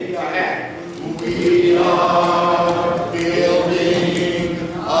We are building a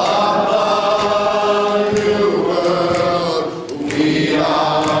new world. We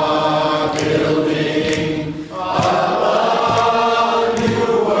are building a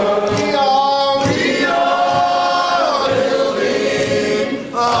new world. We are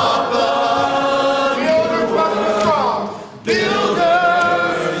building a new world.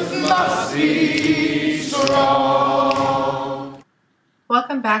 Builders must be strong.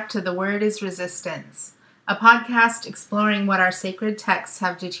 Welcome back to The Word is Resistance, a podcast exploring what our sacred texts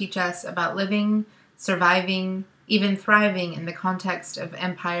have to teach us about living, surviving, even thriving in the context of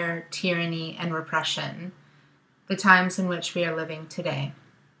empire, tyranny, and repression, the times in which we are living today.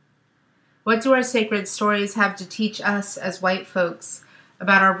 What do our sacred stories have to teach us as white folks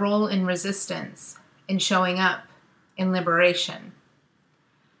about our role in resistance, in showing up, in liberation?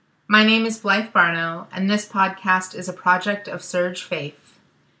 My name is Blythe Barno, and this podcast is a project of Surge Faith.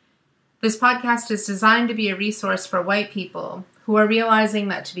 This podcast is designed to be a resource for white people who are realizing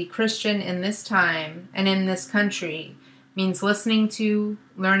that to be Christian in this time and in this country means listening to,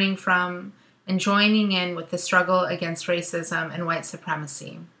 learning from, and joining in with the struggle against racism and white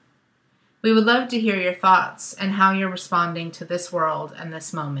supremacy. We would love to hear your thoughts and how you're responding to this world and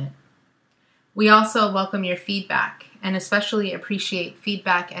this moment. We also welcome your feedback and especially appreciate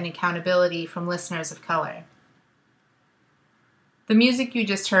feedback and accountability from listeners of color. The music you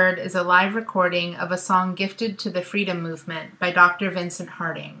just heard is a live recording of a song gifted to the freedom movement by Dr. Vincent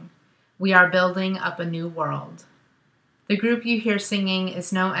Harding, We Are Building Up a New World. The group you hear singing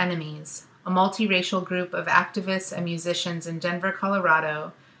is No Enemies, a multiracial group of activists and musicians in Denver,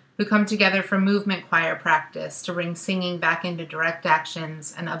 Colorado, who come together for movement choir practice to bring singing back into direct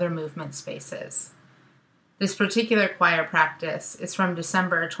actions and other movement spaces. This particular choir practice is from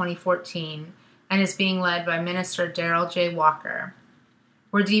December 2014 and is being led by Minister Darrell J. Walker.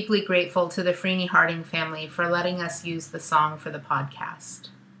 We're deeply grateful to the Freeney Harding family for letting us use the song for the podcast.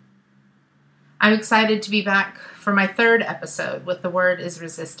 I'm excited to be back for my third episode with the Word is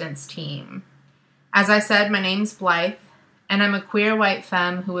Resistance team. As I said, my name's Blythe, and I'm a queer white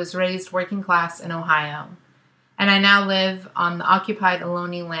femme who was raised working class in Ohio, and I now live on the occupied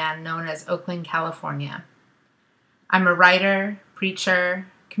Ohlone land known as Oakland, California. I'm a writer, preacher,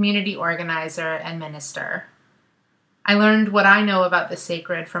 community organizer, and minister. I learned what I know about the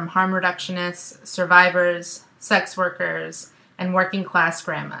sacred from harm reductionists, survivors, sex workers, and working class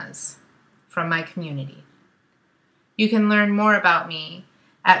grandmas from my community. You can learn more about me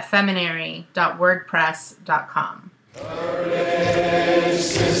at feminary.wordpress.com. Courage,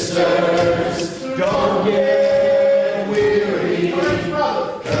 sisters, don't get weary. Courage,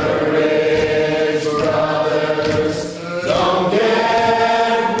 brothers, don't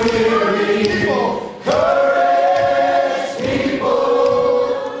get weary. Courage,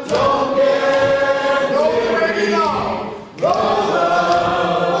 people, don't get weary.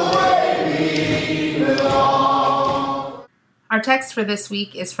 Roll away, we belong. Our text for this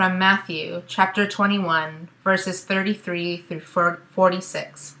week is from Matthew, chapter 21, verses 33 through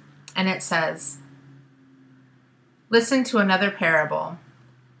 46, and it says, "Listen to another parable.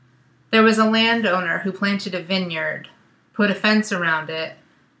 There was a landowner who planted a vineyard, put a fence around it,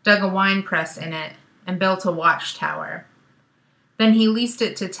 dug a wine press in it, and built a watchtower. Then he leased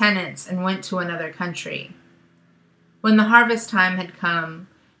it to tenants and went to another country. When the harvest time had come,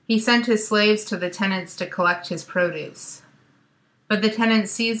 he sent his slaves to the tenants to collect his produce. But the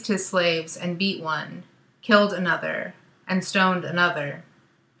tenants seized his slaves and beat one, killed another, and stoned another.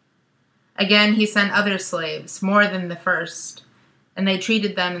 Again he sent other slaves, more than the first, and they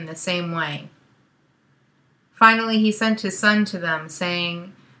treated them in the same way. Finally he sent his son to them,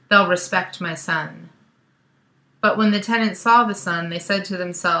 saying, 'They'll respect my son.' But when the tenants saw the son, they said to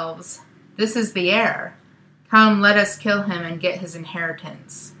themselves, 'This is the heir. Come, let us kill him and get his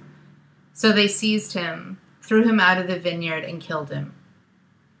inheritance.' So they seized him, threw him out of the vineyard, and killed him.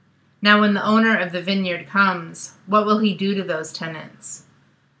 Now when the owner of the vineyard comes, what will he do to those tenants?'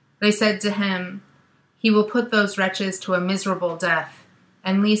 They said to him, 'He will put those wretches to a miserable death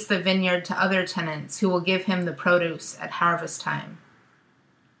and lease the vineyard to other tenants who will give him the produce at harvest time.'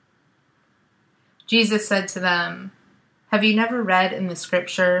 Jesus said to them, 'Have you never read in the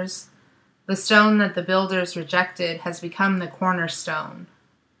scriptures, the stone that the builders rejected has become the cornerstone?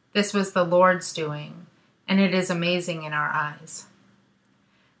 This was the Lord's doing, and it is amazing in our eyes.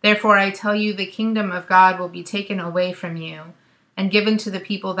 Therefore I tell you, the kingdom of God will be taken away from you and given to the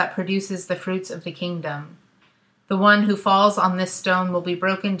people that produces the fruits of the kingdom. The one who falls on this stone will be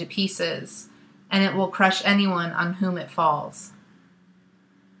broken to pieces, and it will crush anyone on whom it falls.'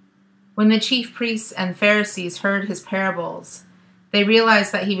 When the chief priests and Pharisees heard his parables, They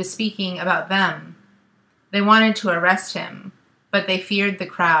realized that he was speaking about them. They wanted to arrest him, but they feared the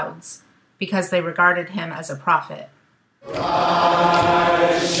crowds because they regarded him as a prophet.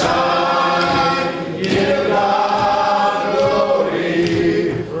 Rise, shine, give God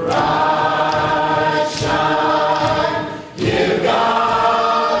glory. Rise, shine, give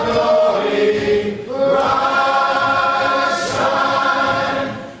God glory. Rise,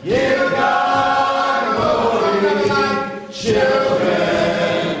 shine, give God glory.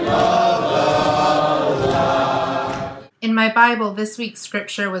 Children of the light. In my Bible, this week's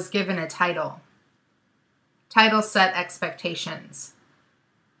scripture was given a title. Titles set expectations.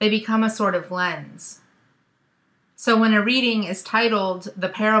 They become a sort of lens. So when a reading is titled The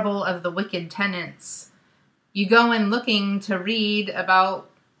Parable of the Wicked Tenants, you go in looking to read about,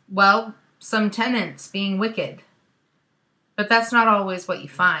 well, some tenants being wicked. But that's not always what you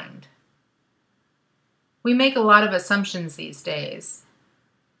find. We make a lot of assumptions these days,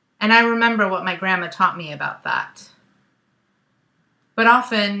 and I remember what my grandma taught me about that. But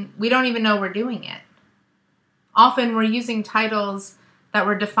often, we don't even know we're doing it. Often we're using titles that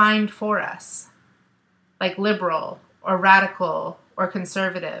were defined for us, like liberal or radical or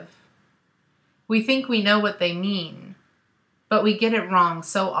conservative. We think we know what they mean, but we get it wrong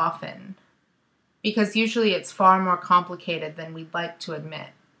so often, because usually it's far more complicated than we'd like to admit.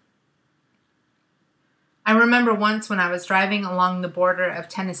 I remember once when I was driving along the border of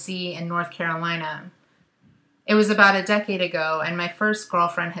Tennessee and North Carolina. It was about a decade ago, and my first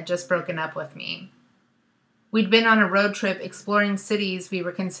girlfriend had just broken up with me. We'd been on a road trip exploring cities we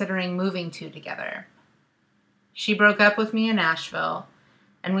were considering moving to together. She broke up with me in Nashville,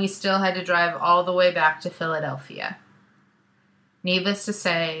 and we still had to drive all the way back to Philadelphia. Needless to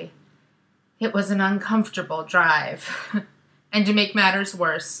say, it was an uncomfortable drive. And to make matters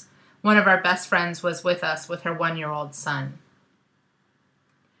worse, one of our best friends was with us with her 1-year-old son.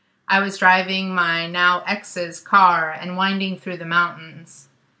 I was driving my now ex's car and winding through the mountains.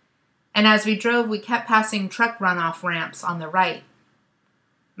 And as we drove, we kept passing truck runoff ramps on the right.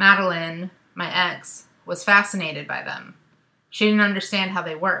 Madeline, my ex, was fascinated by them. She didn't understand how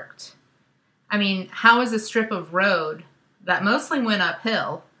they worked. I mean, how is a strip of road that mostly went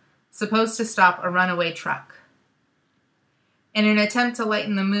uphill supposed to stop a runaway truck? In an attempt to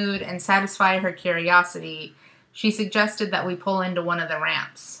lighten the mood and satisfy her curiosity, she suggested that we pull into one of the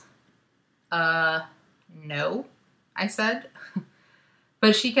ramps. No, I said.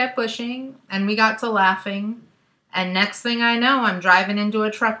 But she kept pushing, and we got to laughing, and next thing I know, I'm driving into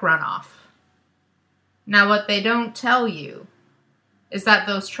a truck runoff. Now, what they don't tell you is that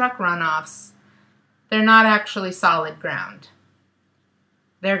those truck runoffs, they're not actually solid ground.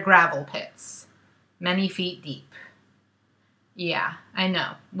 They're gravel pits, many feet deep. Yeah, I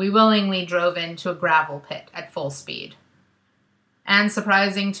know. We willingly drove into a gravel pit at full speed. And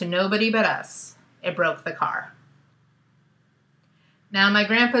surprising to nobody but us, it broke the car. Now, my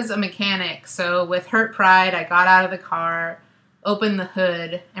grandpa's a mechanic, so with hurt pride, I got out of the car, opened the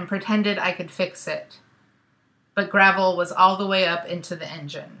hood, and pretended I could fix it. But gravel was all the way up into the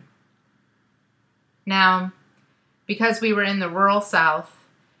engine. Now, because we were in the rural South,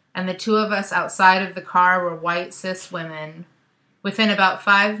 and the two of us outside of the car were white cis women, within about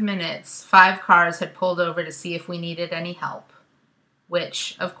 5 minutes, 5 cars had pulled over to see if we needed any help,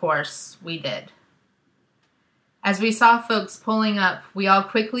 which, of course, we did. As we saw folks pulling up, we all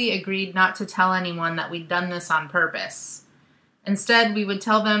quickly agreed not to tell anyone that we'd done this on purpose. Instead, we would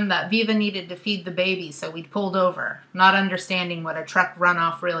tell them that Viva needed to feed the baby, so we'd pulled over, not understanding what a truck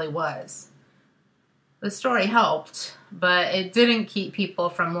runoff really was. The story helped, but it didn't keep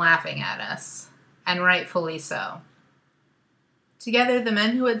people from laughing at us, and rightfully so. Together, the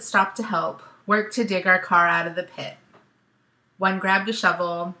men who had stopped to help worked to dig our car out of the pit. One grabbed a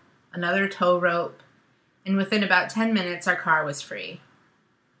shovel, another tow rope, and within about 10 minutes our car was free.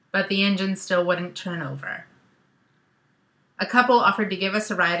 But the engine still wouldn't turn over. A couple offered to give us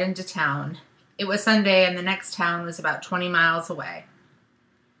a ride into town. It was Sunday and the next town was about 20 miles away.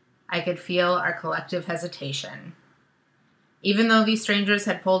 I could feel our collective hesitation. Even though these strangers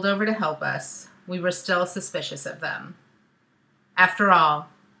had pulled over to help us, we were still suspicious of them. After all,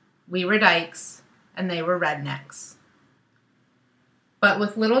 we were dykes and they were rednecks. But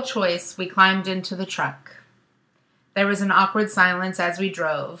with little choice, we climbed into the truck. There was an awkward silence as we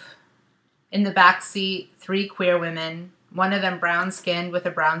drove. In the back seat, 3 queer women, one of them brown-skinned with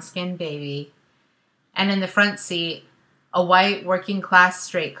a brown-skinned baby. And in the front seat, a white working-class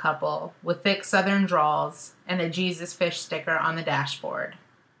straight couple with thick southern drawls and a Jesus fish sticker on the dashboard.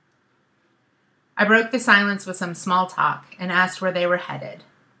 I broke the silence with some small talk and asked where they were headed.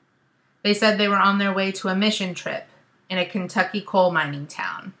 They said they were on their way to a mission trip in a Kentucky coal mining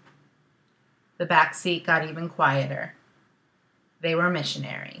town. The back seat got even quieter. They were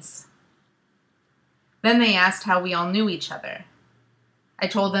missionaries. Then they asked how we all knew each other. I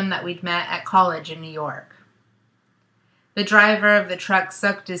told them that we'd met at college in New York. The driver of the truck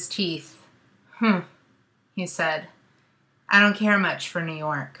sucked his teeth. He said. I don't care much for New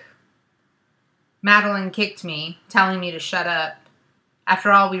York. Madeline kicked me, telling me to shut up.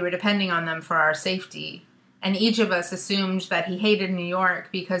 After all, we were depending on them for our safety, and each of us assumed that he hated New York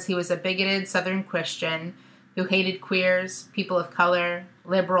because he was a bigoted Southern Christian who hated queers, people of color,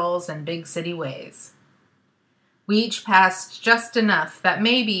 liberals, and big city ways. We each passed just enough that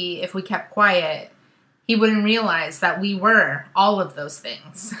maybe, if we kept quiet, he wouldn't realize that we were all of those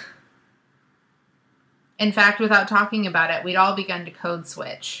things. In fact, without talking about it, we'd all begun to code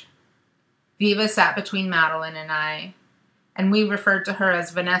switch. Viva sat between Madeline and I, and we referred to her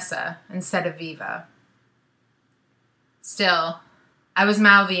as Vanessa instead of Viva. Still, I was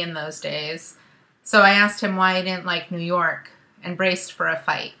mouthy in those days, so I asked him why he didn't like New York and braced for a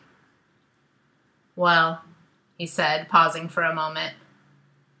fight. Well, he said, pausing for a moment,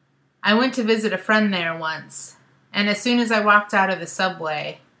 I went to visit a friend there once, and as soon as I walked out of the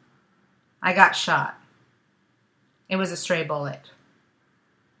subway, I got shot. It was a stray bullet.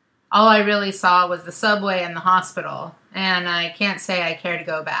 All I really saw was the subway and the hospital, and I can't say I care to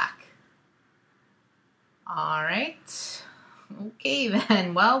go back. All right. Okay,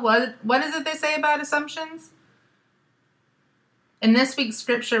 then. Well, what is it they say about assumptions? In this week's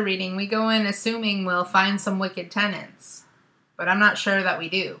scripture reading, we go in assuming we'll find some wicked tenants, but I'm not sure that we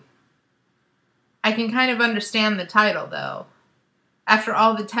do. I can kind of understand the title, though. After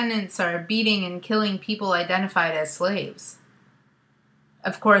all, the tenants are beating and killing people identified as slaves.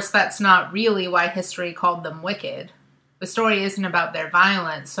 Of course, that's not really why history called them wicked. The story isn't about their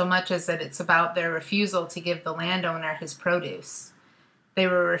violence so much as that it's about their refusal to give the landowner his produce. They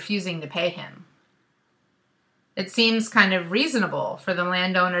were refusing to pay him. It seems kind of reasonable for the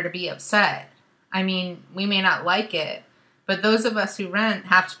landowner to be upset. I mean, we may not like it, but those of us who rent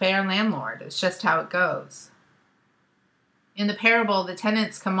have to pay our landlord. It's just how it goes. In the parable, the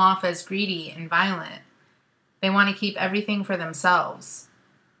tenants come off as greedy and violent. They want to keep everything for themselves.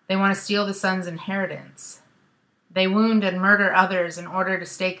 They want to steal the son's inheritance. They wound and murder others in order to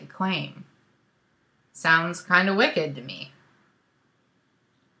stake a claim. Sounds kind of wicked to me.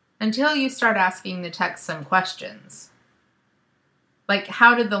 Until you start asking the text some questions. Like,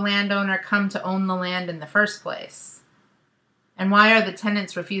 how did the landowner come to own the land in the first place? And why are the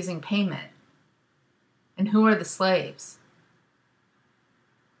tenants refusing payment? And who are the slaves?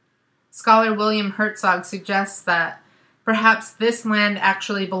 Scholar William Herzog suggests that perhaps this land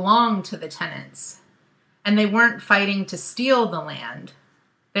actually belonged to the tenants, and they weren't fighting to steal the land,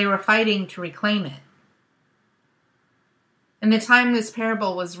 they were fighting to reclaim it. In the time this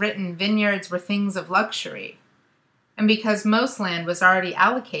parable was written, vineyards were things of luxury, and because most land was already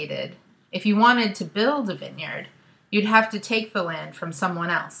allocated, if you wanted to build a vineyard, you'd have to take the land from someone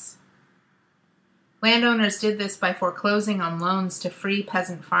else. Landowners did this by foreclosing on loans to free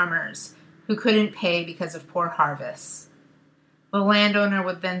peasant farmers who couldn't pay because of poor harvests. The landowner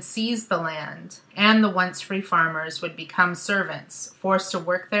would then seize the land, and the once free farmers would become servants, forced to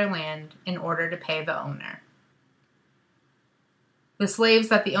work their land in order to pay the owner. The slaves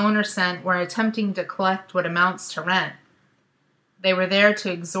that the owner sent were attempting to collect what amounts to rent. They were there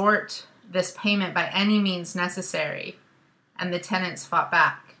to extort this payment by any means necessary, and the tenants fought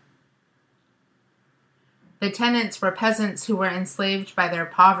back. The tenants were peasants who were enslaved by their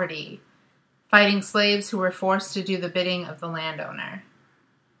poverty, fighting slaves who were forced to do the bidding of the landowner.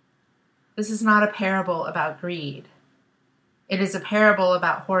 This is not a parable about greed. It is a parable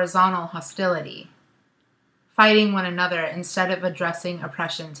about horizontal hostility, fighting one another instead of addressing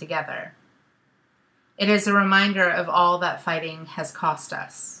oppression together. It is a reminder of all that fighting has cost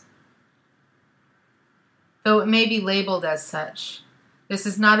us. Though it may be labeled as such, this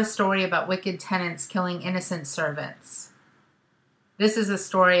is not a story about wicked tenants killing innocent servants. This is a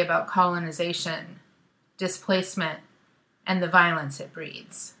story about colonization, displacement, and the violence it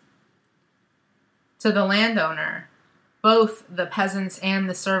breeds. To the landowner, both the peasants and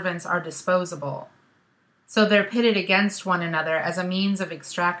the servants are disposable, so they're pitted against one another as a means of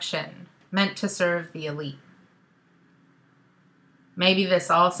extraction meant to serve the elite. Maybe this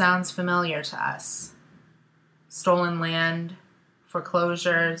all sounds familiar to us. Stolen land,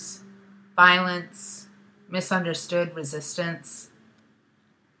 foreclosures, violence, misunderstood resistance.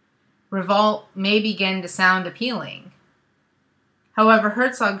 Revolt may begin to sound appealing. However,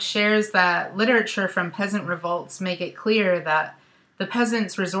 Herzog shares that literature from peasant revolts make it clear that The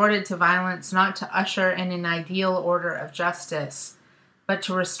peasants resorted to violence not to usher in an ideal order of justice, but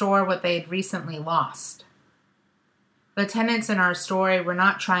to restore what they had recently lost. The tenants in our story were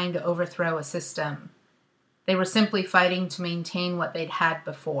not trying to overthrow a system. They were simply fighting to maintain what they'd had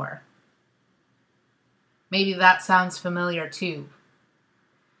before. Maybe that sounds familiar too.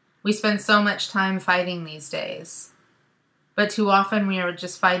 We spend so much time fighting these days, but too often we are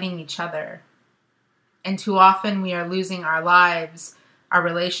just fighting each other. And too often we are losing our lives, our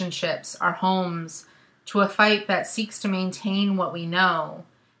relationships, our homes, to a fight that seeks to maintain what we know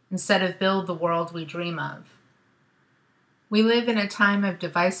instead of build the world we dream of. We live in a time of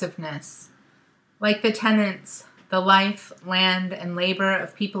divisiveness. Like the tenants, the life, land, and labor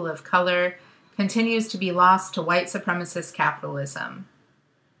of people of color continues to be lost to white supremacist capitalism.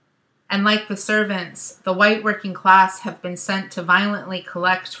 And like the servants, the white working class have been sent to violently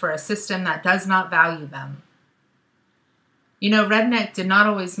collect for a system that does not value them. You know, redneck did not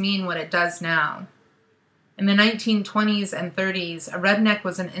always mean what it does now. In the 1920s and 30s, a redneck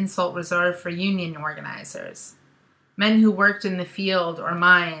was an insult reserved for union organizers, men who worked in the field or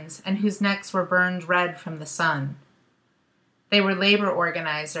mines and whose necks were burned red from the sun. They were labor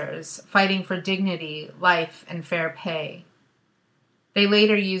organizers, fighting for dignity, life, and fair pay. They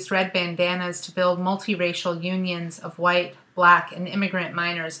later used red bandanas to build multiracial unions of white, black, and immigrant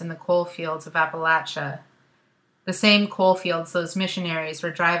miners in the coal fields of Appalachia, the same coal fields those missionaries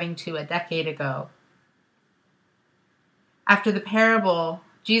were driving to a decade ago. After the parable,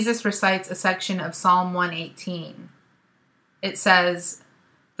 Jesus recites a section of Psalm 118. It says,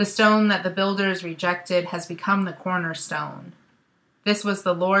 "The stone that the builders rejected has become the cornerstone. This was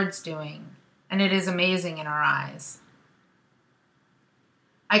the Lord's doing, and it is amazing in our eyes."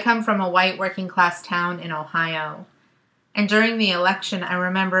 I come from a white working-class town in Ohio, and during the election I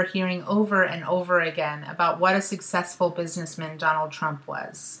remember hearing over and over again about what a successful businessman Donald Trump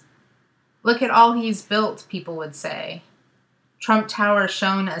was. Look at all he's built, people would say. Trump Tower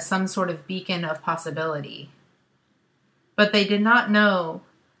shone as some sort of beacon of possibility. But they did not know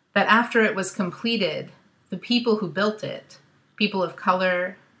that after it was completed, the people who built it, people of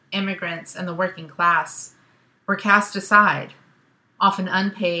color, immigrants, and the working class, were cast aside, often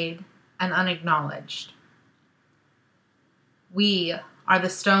unpaid and unacknowledged. We are the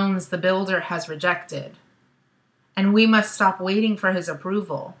stones the builder has rejected, and we must stop waiting for his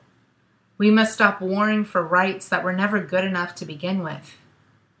approval. We must stop warring for rights that were never good enough to begin with.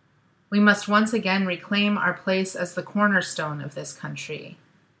 We must once again reclaim our place as the cornerstone of this country,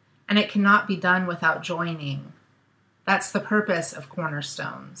 and it cannot be done without joining. That's the purpose of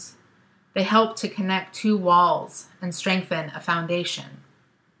cornerstones. They help to connect two walls and strengthen a foundation.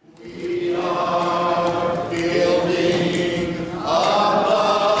 We are building a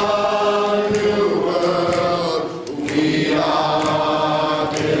new world. We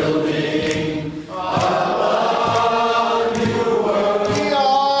are building a new world.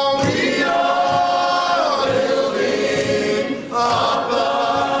 We are building a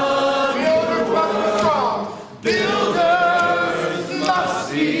new world. Builders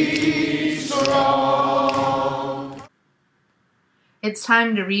must be strong. It's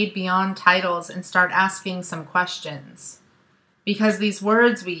time to read beyond titles and start asking some questions. Because these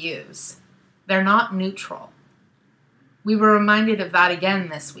words we use, they're not neutral. We were reminded of that again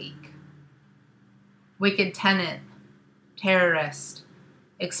this week. Wicked tenant, terrorist,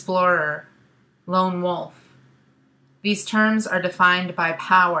 explorer, lone wolf. These terms are defined by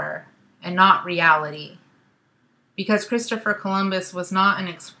power and not reality. Because Christopher Columbus was not an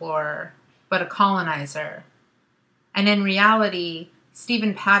explorer, but a colonizer. And in reality,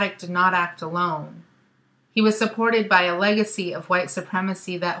 Stephen Paddock did not act alone. He was supported by a legacy of white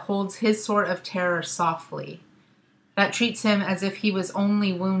supremacy that holds his sort of terror softly, that treats him as if he was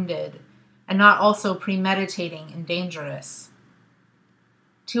only wounded and not also premeditating and dangerous.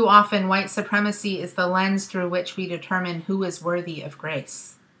 Too often, white supremacy is the lens through which we determine who is worthy of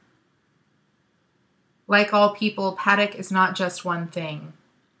grace. Like all people, Paddock is not just one thing.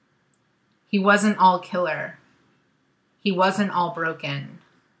 He wasn't all killer. He wasn't all broken,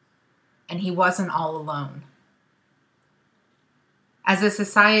 and he wasn't all alone. As a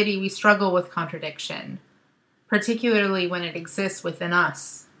society, we struggle with contradiction, particularly when it exists within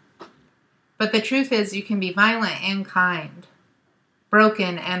us. But the truth is, you can be violent and kind,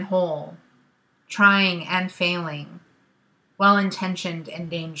 broken and whole, trying and failing, well-intentioned and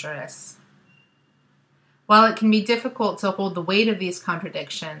dangerous. While it can be difficult to hold the weight of these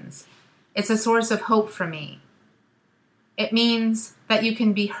contradictions, it's a source of hope for me. It means that you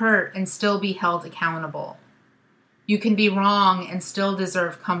can be hurt and still be held accountable. You can be wrong and still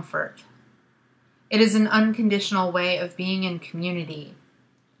deserve comfort. It is an unconditional way of being in community.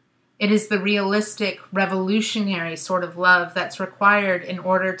 It is the realistic, revolutionary sort of love that's required in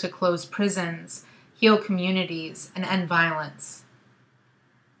order to close prisons, heal communities, and end violence.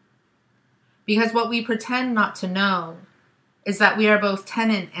 Because what we pretend not to know is that we are both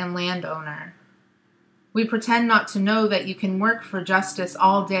tenant and landowner. We pretend not to know that you can work for justice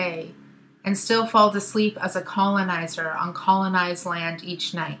all day and still fall to sleep as a colonizer on colonized land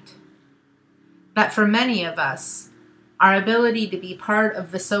each night. That for many of us, our ability to be part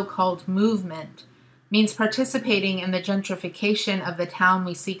of the so-called movement means participating in the gentrification of the town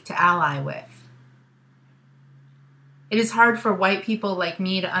we seek to ally with. It is hard for white people like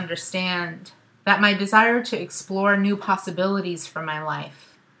me to understand that my desire to explore new possibilities for my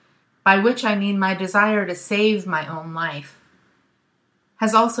life, by which I mean my desire to save my own life,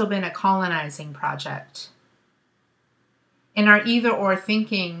 has also been a colonizing project. In our either-or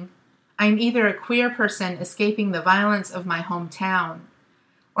thinking, I'm either a queer person escaping the violence of my hometown,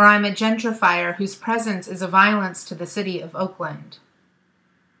 or I'm a gentrifier whose presence is a violence to the city of Oakland.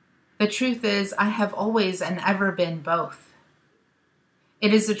 The truth is, I have always and ever been both.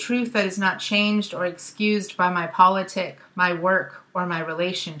 It is a truth that is not changed or excused by my politic, my work, or my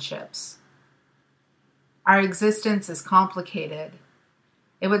relationships. Our existence is complicated.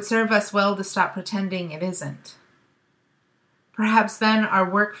 It would serve us well to stop pretending it isn't. Perhaps then our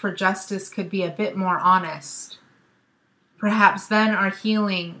work for justice could be a bit more honest. Perhaps then our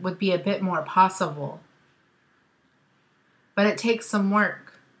healing would be a bit more possible. But it takes some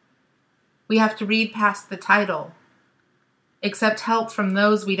work. We have to read past the title, accept help from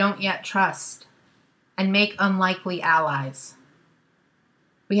those we don't yet trust, and make unlikely allies.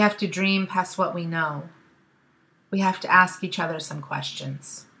 We have to dream past what we know. We have to ask each other some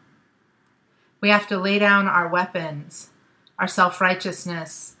questions. We have to lay down our weapons, our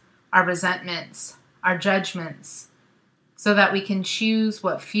self-righteousness, our resentments, our judgments, so that we can choose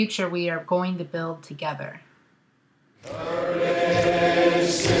what future we are going to build together. Courage,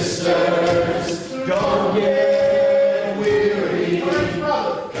 sisters, don't get weary. Courage,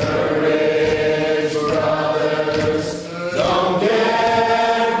 brothers, don't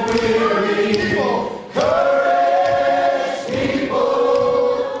get weary. Courage,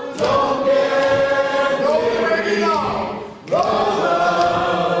 people, don't get weary.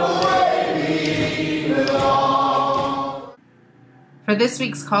 For this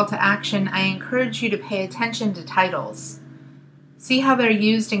week's call to action, I encourage you to pay attention to titles. See how they're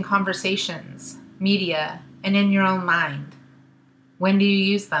used in conversations, media, and in your own mind. When do you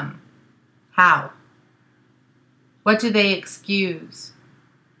use them? How? What do they excuse?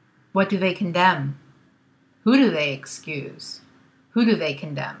 What do they condemn? Who do they excuse? Who do they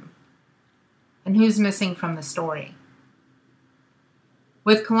condemn? And who's missing from the story?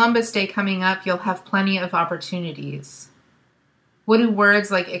 With Columbus Day coming up, you'll have plenty of opportunities. What do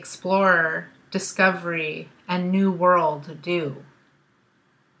words like explorer, discovery, and new world do?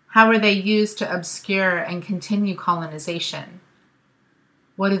 How are they used to obscure and continue colonization?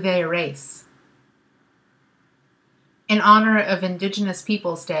 What do they erase? In honor of Indigenous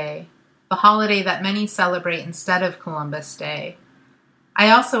Peoples Day, the holiday that many celebrate instead of Columbus Day,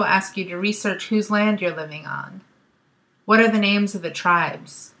 I also ask you to research whose land you're living on. What are the names of the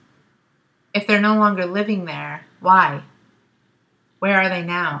tribes? If they're no longer living there, why? Where are they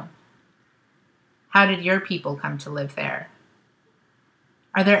now? How did your people come to live there?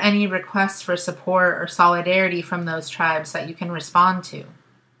 Are there any requests for support or solidarity from those tribes that you can respond to?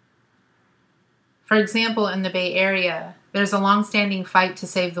 For example, in the Bay Area, there's a long-standing fight to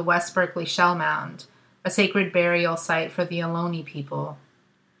save the West Berkeley Shell Mound, a sacred burial site for the Ohlone people.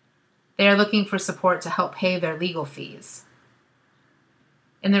 They are looking for support to help pay their legal fees.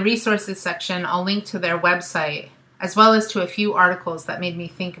 In the resources section, I'll link to their website, as well as to a few articles that made me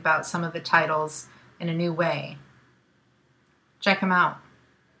think about some of the titles in a new way. Check them out.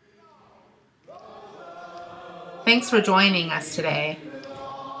 Thanks for joining us today.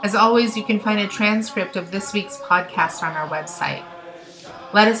 As always, you can find a transcript of this week's podcast on our website.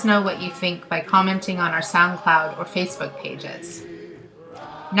 Let us know what you think by commenting on our SoundCloud or Facebook pages.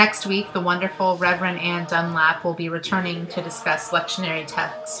 Next week, the wonderful Reverend Ann Dunlap will be returning to discuss lectionary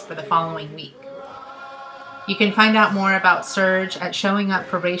texts for the following week. You can find out more about Surge at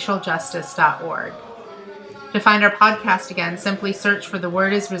showingupforracialjustice.org. To find our podcast again, simply search for The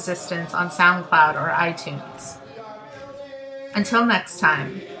Word is Resistance on SoundCloud or iTunes. Until next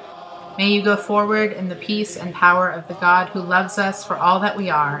time, may you go forward in the peace and power of the God who loves us for all that we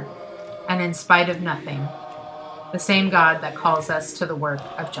are, and in spite of nothing, the same God that calls us to the work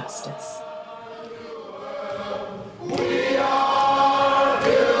of justice.